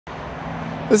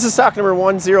This is stock number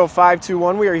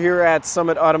 10521. We are here at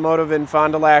Summit Automotive in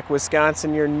Fond du Lac,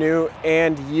 Wisconsin, your new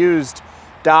and used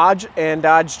Dodge and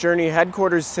Dodge Journey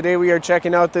headquarters. Today we are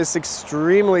checking out this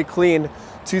extremely clean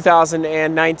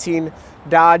 2019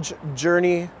 Dodge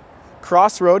Journey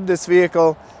Crossroad. This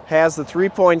vehicle has the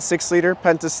 3.6 liter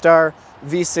Pentastar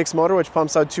V6 motor, which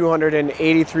pumps out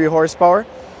 283 horsepower.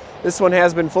 This one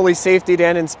has been fully safetied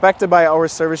and inspected by our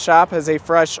service shop, has a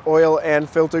fresh oil and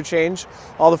filter change.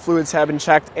 All the fluids have been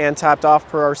checked and topped off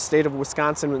per our state of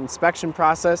Wisconsin inspection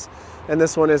process, and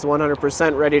this one is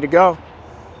 100% ready to go.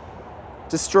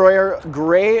 Destroyer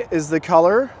Gray is the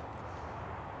color.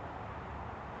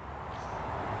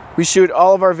 We shoot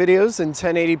all of our videos in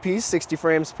 1080p, 60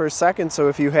 frames per second, so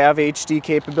if you have HD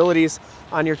capabilities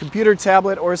on your computer,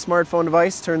 tablet, or smartphone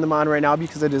device, turn them on right now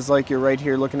because it is like you're right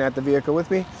here looking at the vehicle with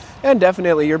me. And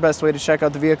definitely your best way to check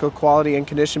out the vehicle quality and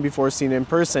condition before seeing it in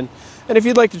person. And if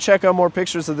you'd like to check out more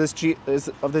pictures of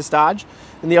this Dodge,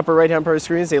 in the upper right-hand part of the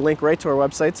screen is a link right to our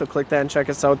website, so click that and check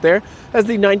us out there. Has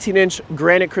the 19-inch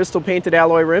granite crystal painted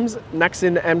alloy rims,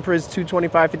 Nexen NPriz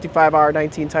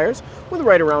 225/55R19 tires with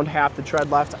right around half the tread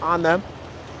left on them.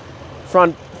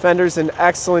 Front fender's in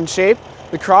excellent shape.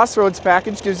 The Crossroads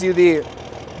package gives you the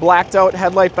blacked out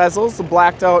headlight bezels, the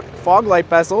blacked out fog light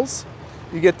bezels.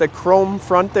 You get the chrome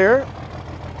front there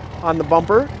on the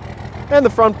bumper, and the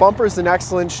front bumper is in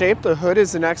excellent shape. The hood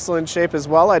is in excellent shape as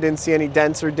well. I didn't see any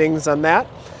dents or dings on that.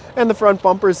 And the front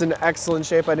bumper is in excellent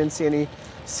shape. I didn't see any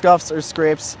scuffs or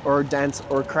scrapes or dents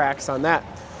or cracks on that.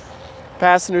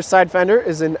 Passenger side fender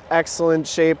is in excellent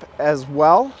shape as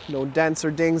well. No dents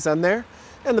or dings on there.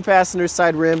 And the passenger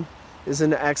side rim is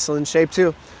in excellent shape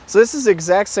too. So this is the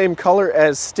exact same color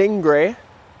as Stingray,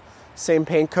 same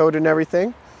paint coat and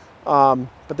everything.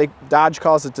 But Dodge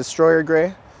calls it Destroyer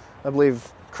Gray. I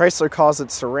believe Chrysler calls it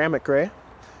Ceramic Gray.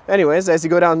 Anyways, as you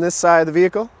go down this side of the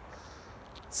vehicle,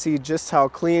 see just how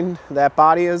clean that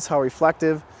body is, how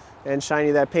reflective and shiny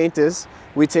that paint is.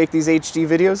 We take these HD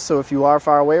videos, so if you are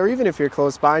far away or even if you're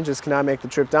close by and just cannot make the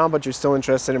trip down but you're still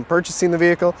interested in purchasing the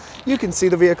vehicle, you can see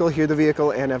the vehicle, hear the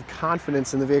vehicle, and have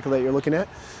confidence in the vehicle that you're looking at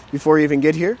before you even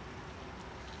get here.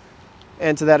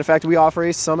 And to that effect, we offer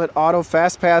a Summit Auto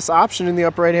Fast Pass option in the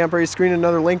upper right-hand part of your screen.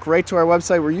 Another link right to our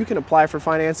website where you can apply for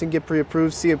financing, get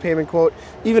pre-approved, see a payment quote,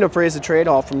 even appraise a trade,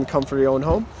 all from the comfort of your own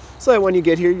home, so that when you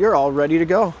get here, you're all ready to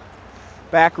go.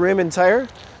 Back rim and tire,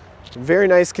 very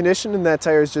nice condition, and that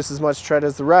tire is just as much tread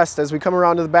as the rest. As we come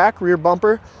around to the back, rear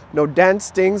bumper, no dents,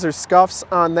 dings, or scuffs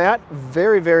on that.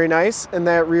 Very, very nice. And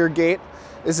that rear gate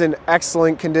is in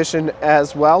excellent condition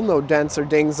as well. No dents or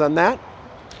dings on that.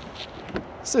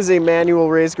 This is a manual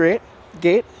raised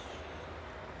gate.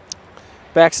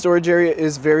 Back storage area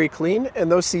is very clean,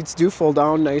 and those seats do fold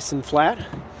down nice and flat.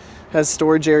 Has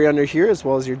storage area under here as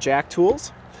well as your jack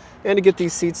tools. And to get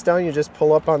these seats down, you just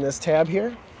pull up on this tab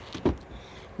here. And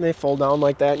they fold down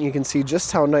like that, and you can see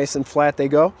just how nice and flat they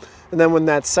go. And then when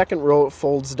that second row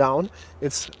folds down,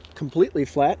 it's completely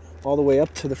flat all the way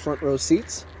up to the front row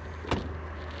seats.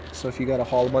 So if you got to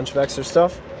haul a bunch of extra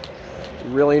stuff,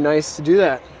 really nice to do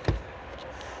that.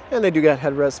 And they do got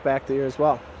headrests back there as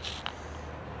well.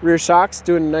 Rear shocks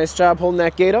doing a nice job holding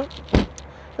that gate up.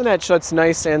 And that shuts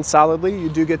nice and solidly. You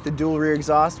do get the dual rear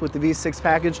exhaust with the V6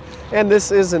 package. And this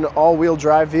is an all-wheel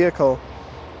drive vehicle.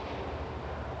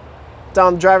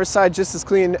 Down the driver's side, just as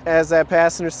clean as that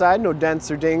passenger side. No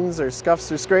dents or dings or scuffs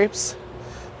or scrapes.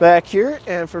 Back here,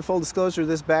 and for full disclosure,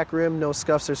 this back rim, no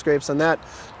scuffs or scrapes on that.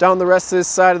 Down the rest of this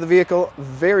side of the vehicle,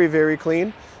 very, very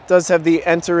clean. Does have the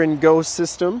enter and go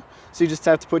system. So you just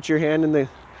have to put your hand in the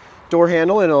door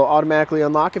handle and it'll automatically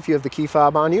unlock if you have the key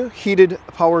fob on you. Heated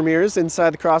power mirrors inside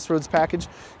the Crossroads package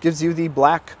gives you the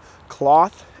black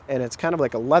cloth, and it's kind of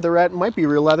like a leatherette. It might be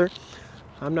real leather.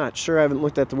 I'm not sure. I haven't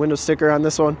looked at the window sticker on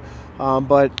this one,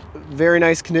 but very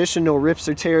nice condition. No rips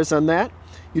or tears on that.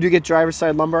 You do get driver's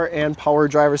side lumbar and power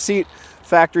driver seat.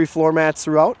 Factory floor mats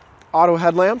throughout. Auto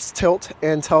headlamps, tilt,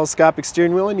 and telescopic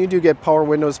steering wheel, and you do get power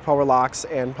windows, power locks,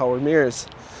 and power mirrors.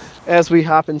 As we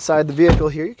hop inside the vehicle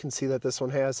here, you can see that this one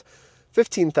has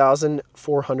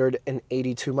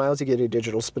 15,482 miles. You get a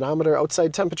digital speedometer,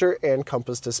 outside temperature, and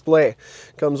compass display.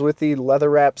 Comes with the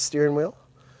leather-wrapped steering wheel,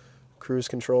 cruise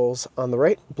controls on the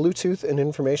right, Bluetooth and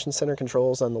information center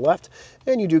controls on the left,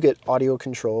 and you do get audio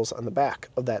controls on the back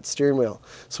of that steering wheel.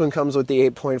 This one comes with the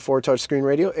 8.4 touchscreen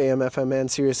radio, AM, FM, and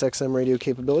Sirius XM radio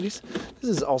capabilities. This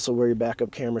is also where your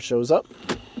backup camera shows up.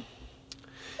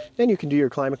 And you can do your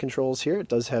climate controls here. It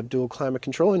does have dual climate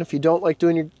control, and if you don't like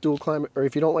doing your dual climate, or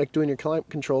if you don't like doing your climate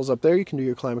controls up there, you can do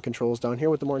your climate controls down here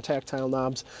with the more tactile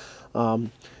knobs.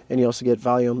 And you also get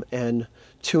volume and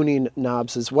tuning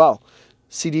knobs as well.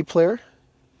 CD player,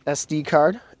 SD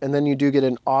card, and then you do get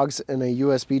an AUX and a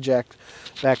USB jack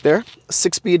back there.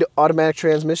 6-speed automatic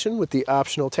transmission with the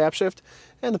optional tap shift,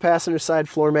 and the passenger side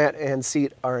floor mat and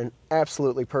seat are in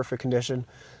absolutely perfect condition.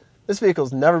 This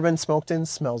vehicle's never been smoked in,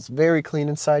 smells very clean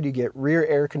inside. You get rear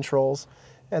air controls,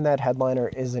 and that headliner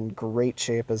is in great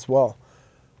shape as well.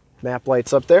 Map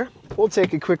lights up there. We'll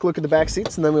take a quick look at the back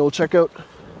seats, and then we will check out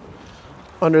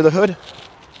under the hood.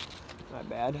 Not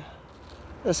bad.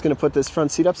 I'm just going to put this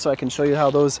front seat up so I can show you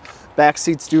how those back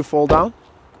seats do fold down.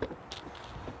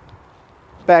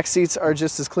 Back seats are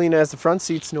just as clean as the front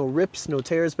seats. No rips, no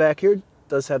tears back here. It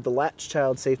does have the Latch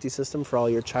child safety system for all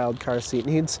your child car seat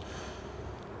needs.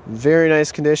 Very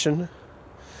nice condition.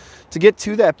 To get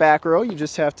to that back row, you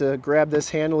just have to grab this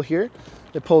handle here.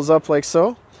 It pulls up like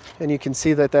so, and you can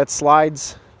see that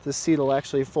slides. The seat will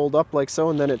actually fold up like so,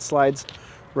 and then it slides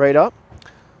right up.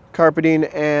 Carpeting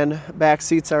and back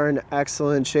seats are in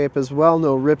excellent shape as well.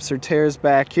 No rips or tears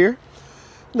back here.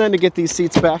 And then to get these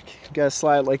seats back, you gotta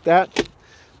slide it like that.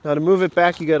 Now to move it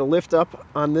back, you gotta lift up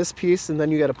on this piece, and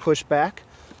then you gotta push back.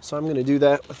 So I'm gonna do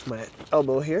that with my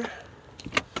elbow here,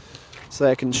 so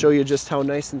that I can show you just how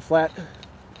nice and flat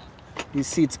these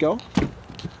seats go.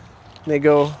 They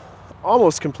go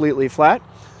almost completely flat.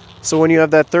 So when you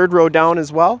have that third row down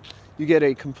as well, you get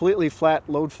a completely flat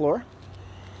load floor.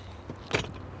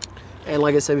 And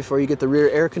like I said before, you get the rear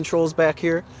air controls back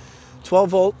here,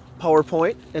 12-volt power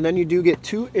point, and then you do get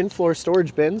 2 in-floor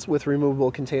storage bins with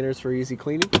removable containers for easy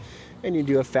cleaning. And you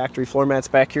do have factory floor mats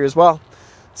back here as well.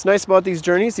 What's nice about these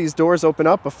Journeys, these doors open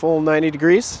up a full 90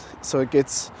 degrees, so it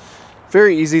gets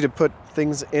very easy to put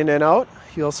things in and out.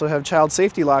 You also have child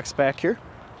safety locks back here.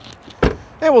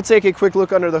 And we'll take a quick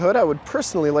look under the hood. I would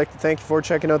personally like to thank you for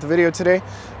checking out the video today.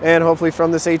 And hopefully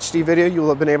from this HD video, you will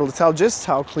have been able to tell just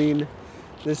how clean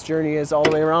this Journey is all the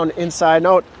way around, inside and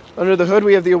out. Under the hood,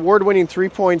 we have the award-winning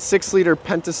 3.6-liter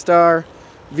Pentastar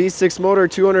V6 motor,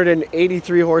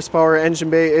 283 horsepower. Engine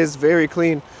bay is very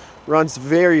clean, runs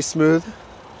very smooth.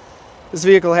 This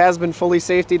vehicle has been fully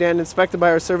safetied and inspected by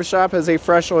our service shop, has a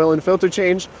fresh oil and filter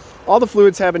change. All the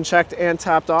fluids have been checked and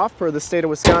topped off per the state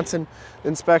of Wisconsin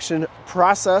inspection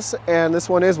process, and this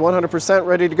one is 100%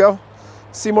 ready to go.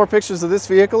 See more pictures of this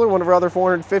vehicle or one of our other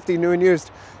 450 new and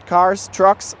used cars,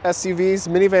 trucks, SUVs,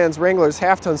 minivans, Wranglers,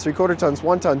 half tons, 3/4 tons,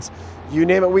 1 tons, you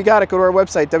name it, we got it. Go to our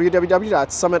website,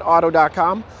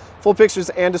 www.summitauto.com. Full pictures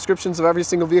and descriptions of every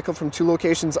single vehicle from 2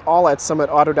 locations, all at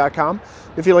summitauto.com.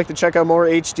 If you'd like to check out more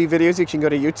HD videos, you can go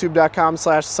to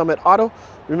youtube.com/summitauto.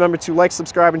 Remember to like,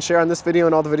 subscribe, and share on this video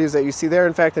and all the videos that you see there.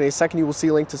 In fact, in a second, you will see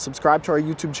a link to subscribe to our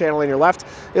YouTube channel on your left,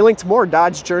 a link to more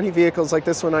Dodge Journey vehicles like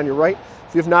this one on your right.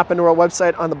 If you have not been to our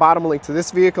website, on the bottom, a link to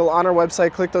this vehicle on our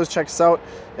website. Click those, check us out,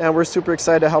 and we're super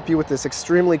excited to help you with this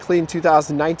extremely clean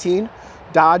 2019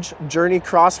 Dodge Journey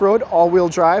Crossroad all-wheel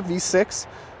drive V6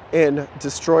 in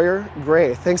Destroyer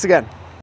Gray. Thanks again.